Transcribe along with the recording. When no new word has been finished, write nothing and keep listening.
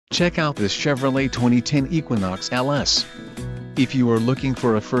Check out this Chevrolet 2010 Equinox LS. If you are looking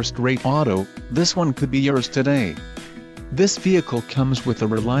for a first-rate auto, this one could be yours today. This vehicle comes with a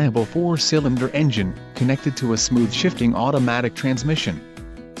reliable 4-cylinder engine, connected to a smooth shifting automatic transmission.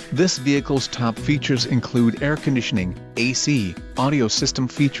 This vehicle's top features include air conditioning, AC, audio system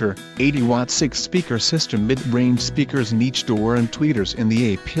feature, 80-watt 6-speaker system, mid-range speakers in each door and tweeters in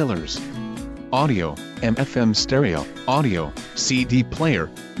the A-pillars. Audio, AM/FM stereo, audio, CD player,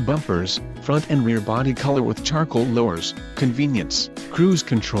 bumpers, front and rear body color with charcoal lowers, convenience, cruise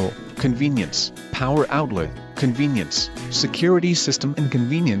control, convenience, power outlet, convenience, security system and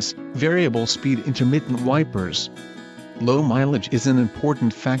convenience, variable speed intermittent wipers. Low mileage is an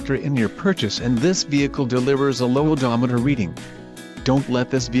important factor in your purchase, and this vehicle delivers a low odometer reading. Don't let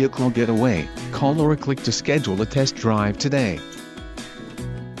this vehicle get away. Call or click to schedule a test drive today.